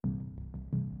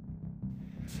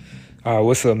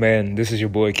What's up, man? This is your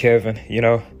boy Kevin.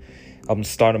 I'm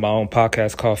starting my own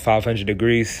podcast called 500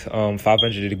 Degrees.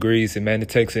 500 Degrees, and man, it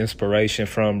takes inspiration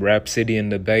from Rap City in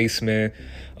the Basement,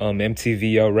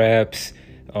 MTV Yo Raps,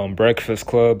 Breakfast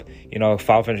Club.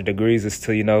 500 Degrees is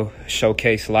to,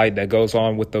 showcase light that goes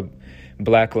on with the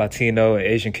Black, Latino, and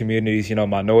Asian communities,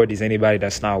 minorities, anybody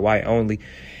that's not white only.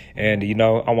 And,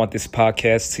 I want this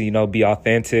podcast to, be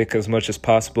authentic as much as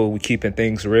possible. We keeping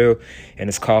things real, and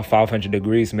it's called 500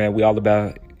 Degrees, man. We all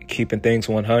about keeping things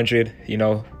 100.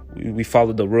 We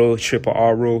follow the rule, triple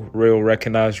R rule, real,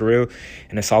 recognize real,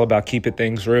 and it's all about keeping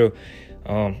things real.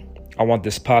 I want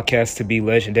this podcast to be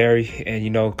legendary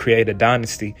and, create a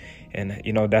dynasty. And,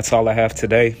 that's all I have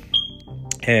today.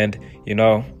 And,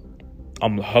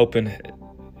 I'm hoping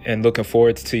and looking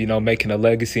forward to, making a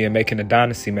legacy and making a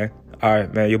dynasty, man. All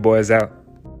right, man, your boy is out.